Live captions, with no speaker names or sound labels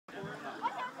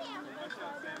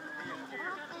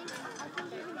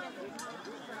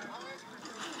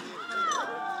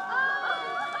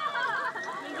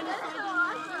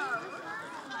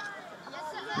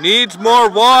Needs more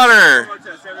water.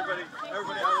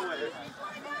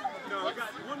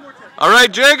 All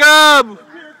right, Jacob.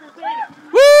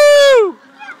 Woo!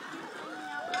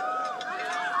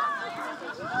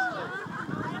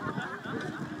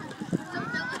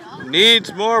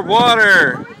 Needs more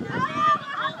water.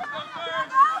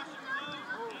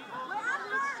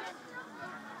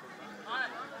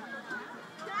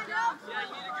 Yeah,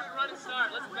 you need a good running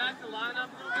start. Let's back the line up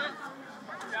a little bit.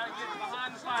 Gotta get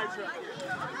behind the fire truck.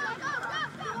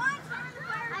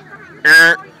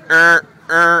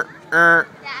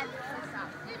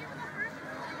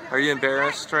 Are you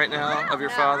embarrassed right now of your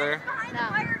father? No.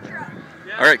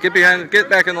 All right, get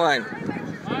back in line.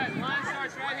 All right, line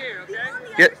starts right here, okay?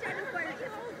 Get.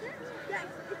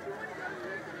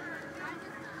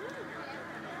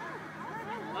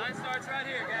 Line starts right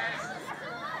here, guys.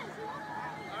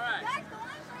 All right.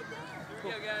 Here we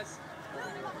go, guys.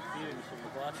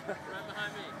 Right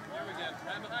behind me. There we go.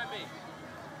 Right behind me.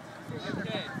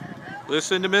 Okay.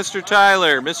 Listen to Mr.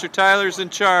 Tyler. Mr. Tyler's in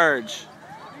charge.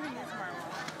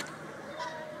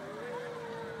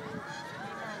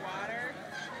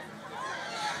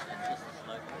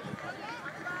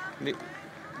 You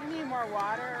need more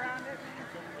water around it?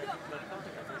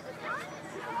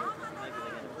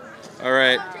 All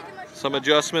right, some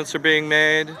adjustments are being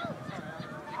made.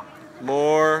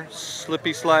 More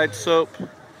slippy slide soap.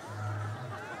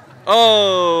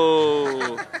 Oh! We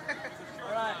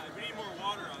need more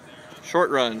water out there. Short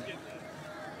run.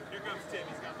 Here comes Tim.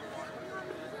 He's got the water.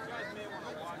 You guys may want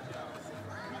to watch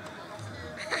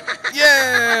out.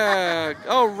 Yeah!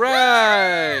 All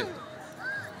right.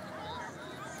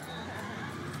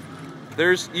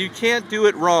 You can't do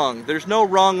it wrong. There's no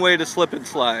wrong way to slip and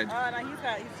slide. Oh, no, he's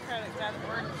trying to got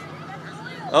orange.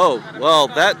 Oh, well,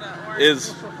 that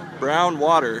is brown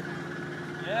water.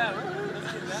 Yeah,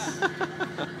 let's get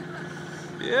that.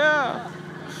 Yeah.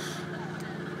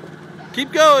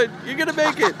 Keep going. You're going to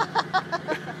make it.